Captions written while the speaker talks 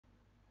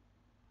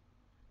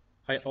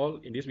Hi all,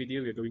 in this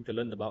video we're going to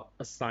learn about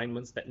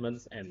assignment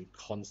statements and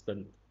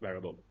constant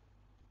variable.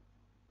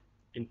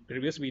 In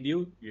previous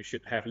video you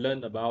should have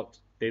learned about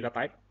data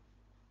type,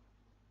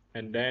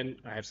 and then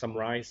I have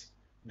summarized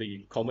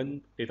the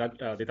common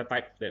data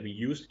type that we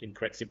use in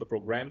create simple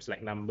programs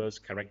like numbers,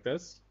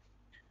 characters.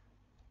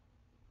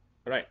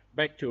 Alright,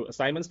 back to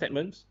assignment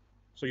statements.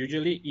 So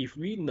usually if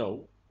we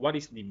know what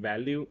is the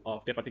value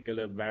of the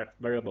particular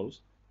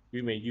variables,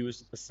 we may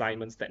use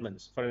assignment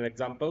statements. For an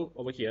example,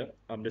 over here,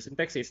 the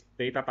syntax is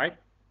data type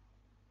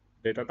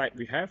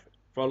we have,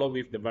 followed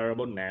with the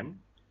variable name,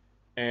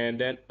 and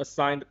then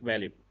assigned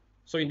value.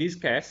 So in this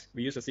case,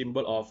 we use a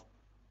symbol of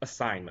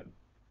assignment.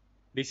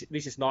 This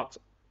is not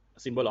a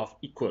symbol of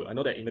equal. I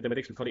know that in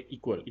mathematics we call it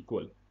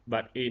equal,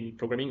 but in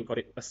programming we call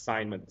it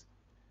assignment.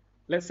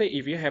 Let's say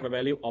if you have a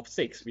value of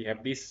 6, we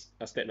have these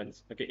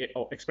statements, okay,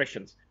 or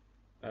expressions.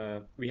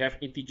 We have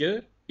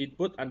integer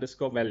input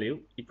underscore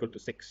value equal to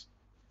 6.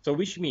 So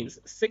which means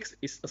 6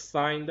 is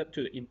assigned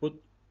to the input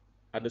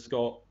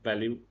underscore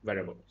value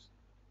variables.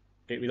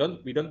 Okay,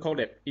 we don't call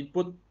that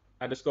input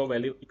underscore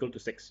value equal to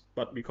 6,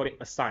 but we call it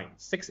assigned.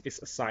 6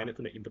 is assigned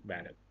to the input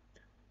value.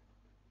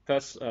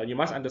 Thus, you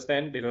must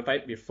understand data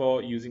type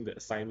before using the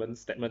assignment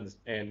statements.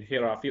 And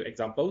here are a few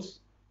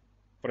examples.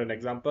 For an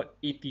example,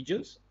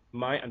 integers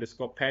my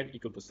underscore pen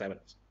equal to 7.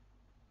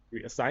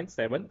 We assign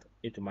 7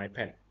 into my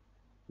pen.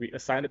 We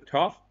assign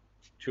 12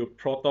 to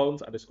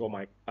protons underscore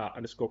my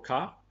underscore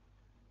car.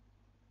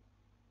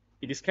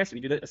 In this case, we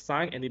didn't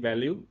assign any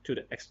value to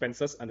the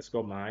expenses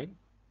underscore mine.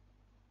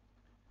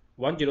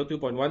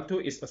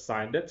 102.12 is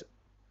assigned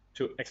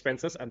to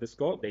expenses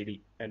underscore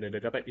daily, and the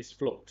data type is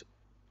float.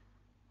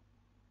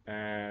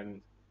 And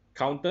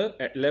counter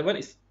at 11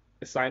 is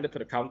assigned to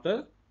the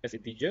counter as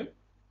integer.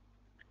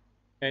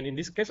 And in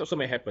this case also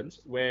may happen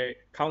where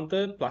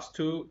counter plus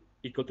 2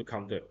 equal to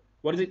counter.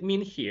 What does it mean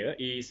here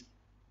is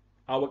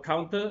our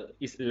counter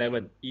is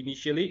 11.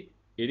 Initially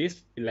it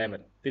is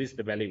 11. This is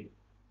the value.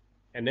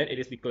 And then it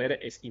is declared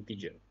as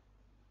integer.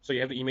 So you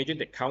have to imagine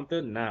that counter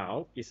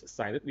now is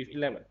assigned with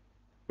 11.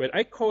 When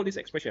I call these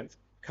expressions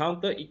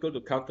counter equal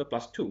to counter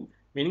plus 2,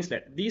 meaning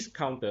that this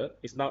counter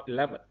is now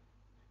 11.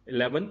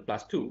 11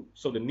 plus 2.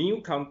 So the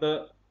new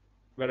counter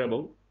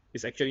variable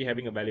is actually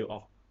having a value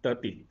of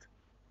 13.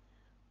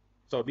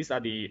 So these are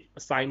the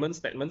assignment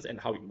statements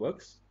and how it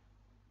works.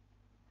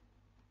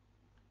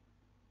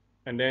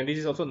 And then this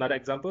is also another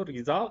example.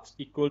 Results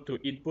equal to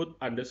input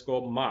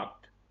underscore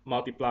marked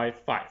multiply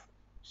 5.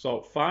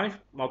 So 5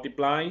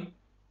 multiply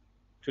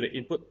to the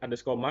input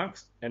underscore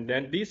marks, and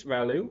then this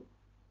value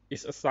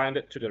is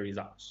assigned to the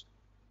results.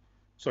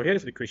 So here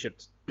is the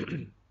questions.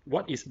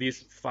 What is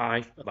this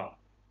 5 about?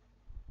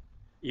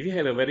 If you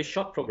have a very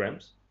short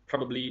programs,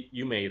 probably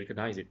you may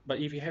recognize it. But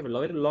if you have a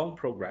very long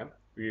program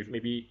with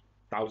maybe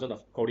thousands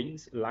of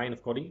codings, line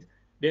of codings,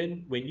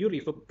 then when you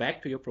refer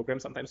back to your program,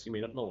 sometimes you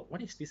may not know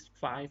what is this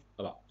 5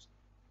 about.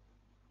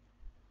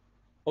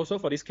 Also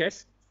for this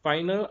case,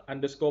 final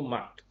underscore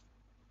marked,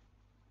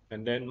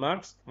 and then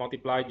marks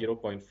multiply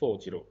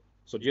 0.40.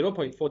 So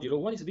 0.40,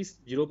 what is this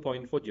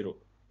 0.40?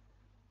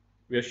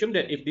 We assume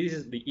that if this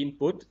is the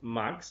input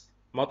marks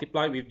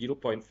multiply with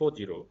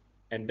 0.40,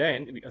 and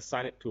then we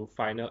assign it to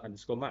final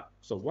underscore mark.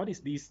 So what is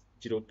this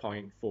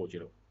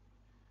 0.40?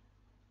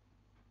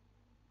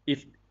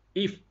 If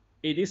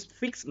it is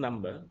fixed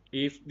number,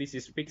 if this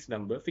is fixed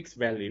number, fixed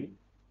value,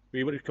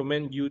 we would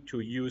recommend you to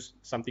use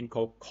something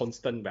called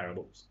constant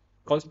variables.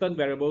 Constant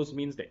variables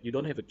means that you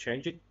don't have to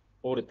change it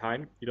all the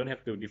time. You don't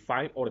have to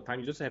define all the time.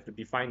 You just have to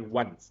define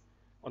once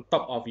on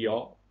top of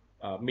your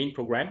main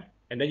program,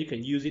 and then you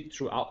can use it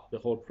throughout the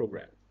whole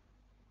program.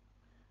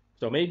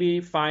 So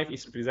maybe 5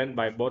 is represented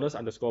by bonus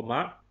underscore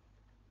mark,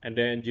 and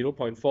then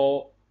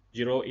 0.40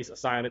 is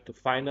assigned to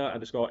final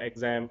underscore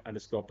exam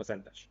underscore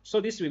percentage.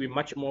 So this will be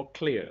much more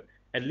clear.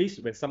 At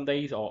least when some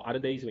days or other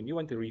days when you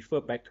want to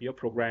refer back to your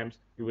programs,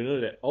 you will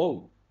know that,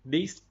 oh,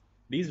 this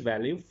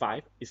value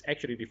 5 is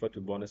actually referred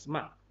to bonus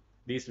mark.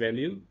 This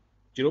value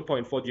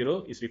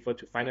 0.40 is referred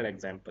to final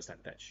exam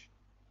percentage.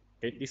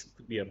 Okay, this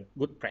could be a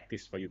good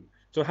practice for you.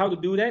 So how to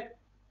do that?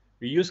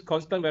 We use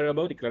constant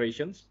variable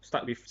declarations.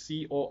 Start with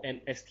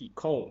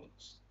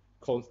const,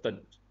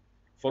 constant,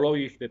 follow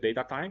with the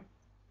data type,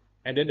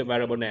 and then the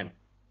variable name.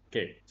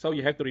 Okay, so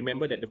you have to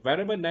remember that the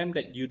variable name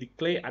that you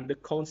declare under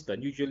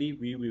constant, usually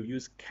we will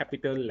use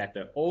capital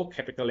letter or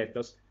capital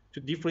letters to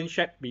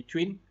differentiate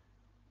between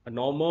a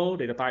normal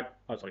data type,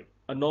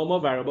 a normal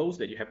variables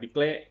that you have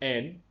declared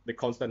and the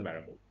constant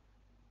variable.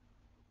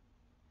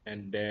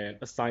 And then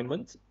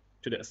assignment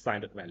to the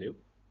assigned value.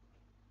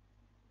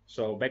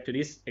 So back to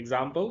this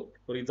example,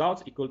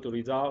 results equal to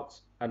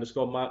results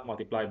underscore mark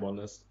multiply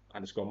bonus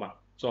underscore mark.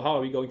 So how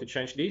are we going to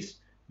change this?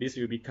 This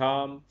will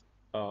become,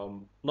 we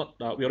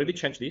already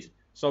changed this.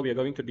 So we are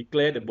going to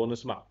declare the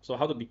bonus mark. So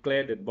how to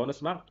declare the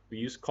bonus mark? We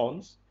use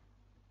const,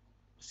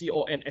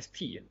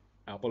 C-O-N-S-T.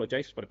 I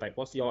apologize for the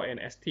typo,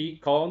 C-O-N-S-T,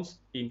 const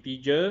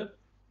integer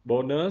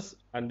bonus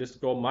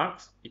underscore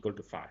marks equal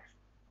to 5.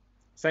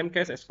 Same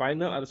case as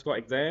final underscore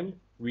exam,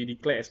 we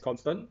declare as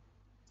constant,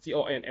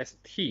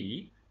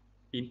 const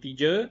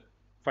integer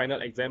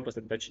final exam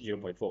percentage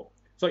 0.4.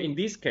 So in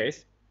this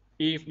case,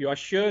 if you are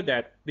sure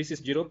that this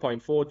is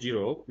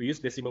 0.40, we use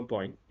decimal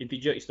point,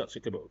 integer is not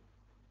suitable.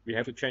 We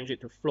have to change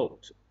it to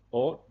float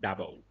or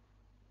double.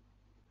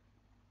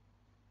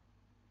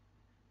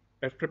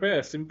 I've prepared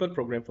a simple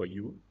program for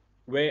you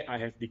where I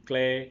have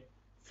declared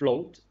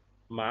float,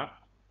 mark,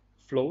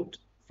 float,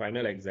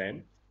 final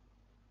exam,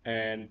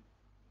 and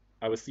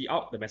I will see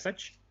out the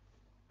message,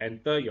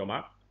 enter your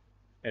mark,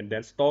 and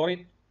then store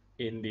it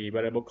in the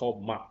variable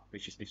called mark,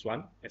 which is this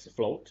one, as a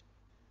float.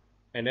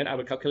 And then I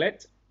will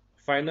calculate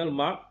final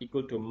mark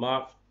equal to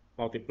mark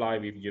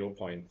multiplied with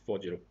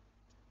 0.40.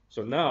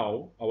 So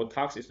now our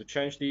task is to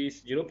change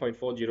this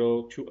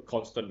 0.40 to a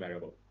constant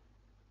variable.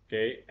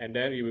 Okay, and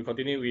then we will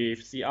continue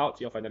with see out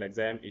your final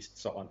exam is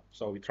so on.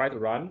 So we try to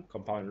run,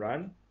 compile and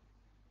run.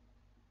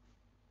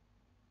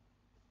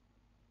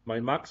 My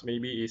marks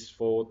maybe is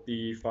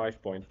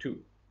 45.2.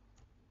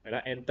 And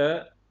I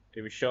enter,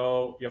 it will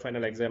show your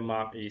final exam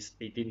mark is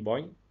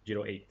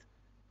 18.08.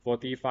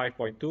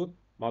 45.2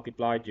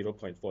 multiplied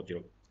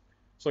 0.40.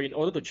 So in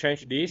order to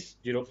change this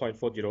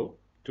 0.40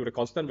 to the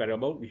constant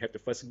variable, we have to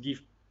first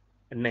give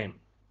a name.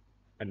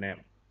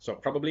 So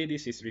probably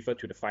this is referred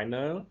to the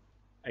final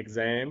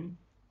exam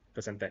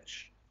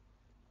percentage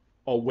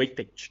or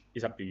weightage,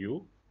 is up to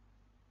you.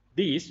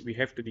 This we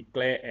have to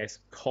declare as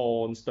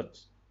constant.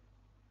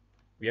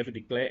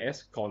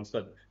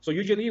 So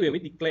usually when we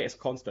declare as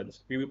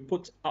constants, we will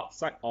put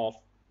outside of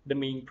the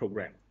main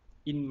program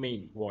in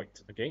main void.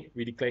 Okay,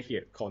 we declare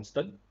here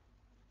constant,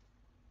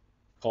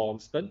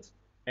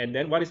 and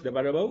then what is the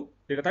variable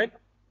data type?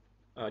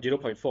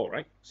 0.4,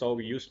 right? So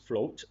we use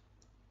float,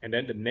 and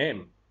then the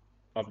name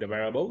of the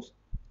variables,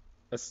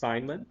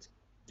 assignment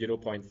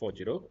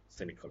 0.40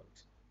 semicolon.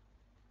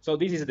 So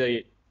this is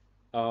the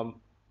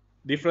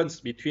difference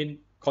between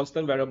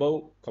constant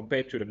variable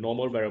compared to the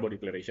normal variable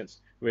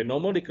declarations. Where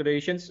normal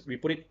declarations, we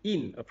put it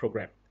in a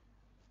program.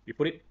 We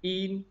put it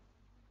in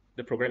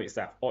the program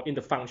itself or in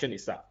the function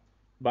itself.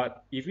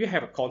 But if you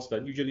have a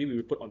constant, usually we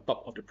will put on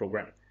top of the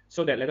program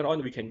so that later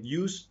on we can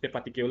use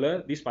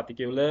these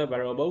particular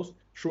variables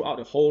throughout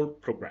the whole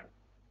program.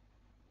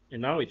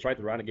 And now we try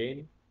to run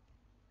again,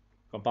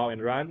 compile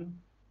and run.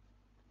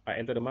 I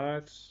enter the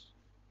marks,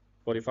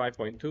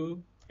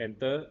 45.2,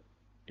 enter,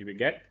 you will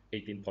get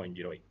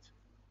 18.08.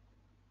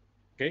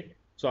 Okay,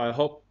 so I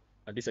hope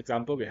this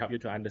example will help you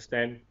to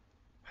understand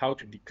how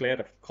to declare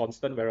the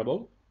constant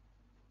variable,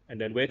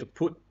 and then where to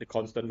put the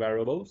constant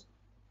variables,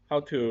 how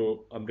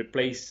to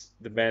replace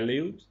the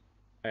values,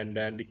 and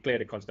then declare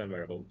the constant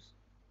variables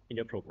in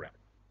your program.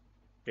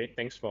 Okay,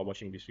 thanks for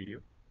watching this video.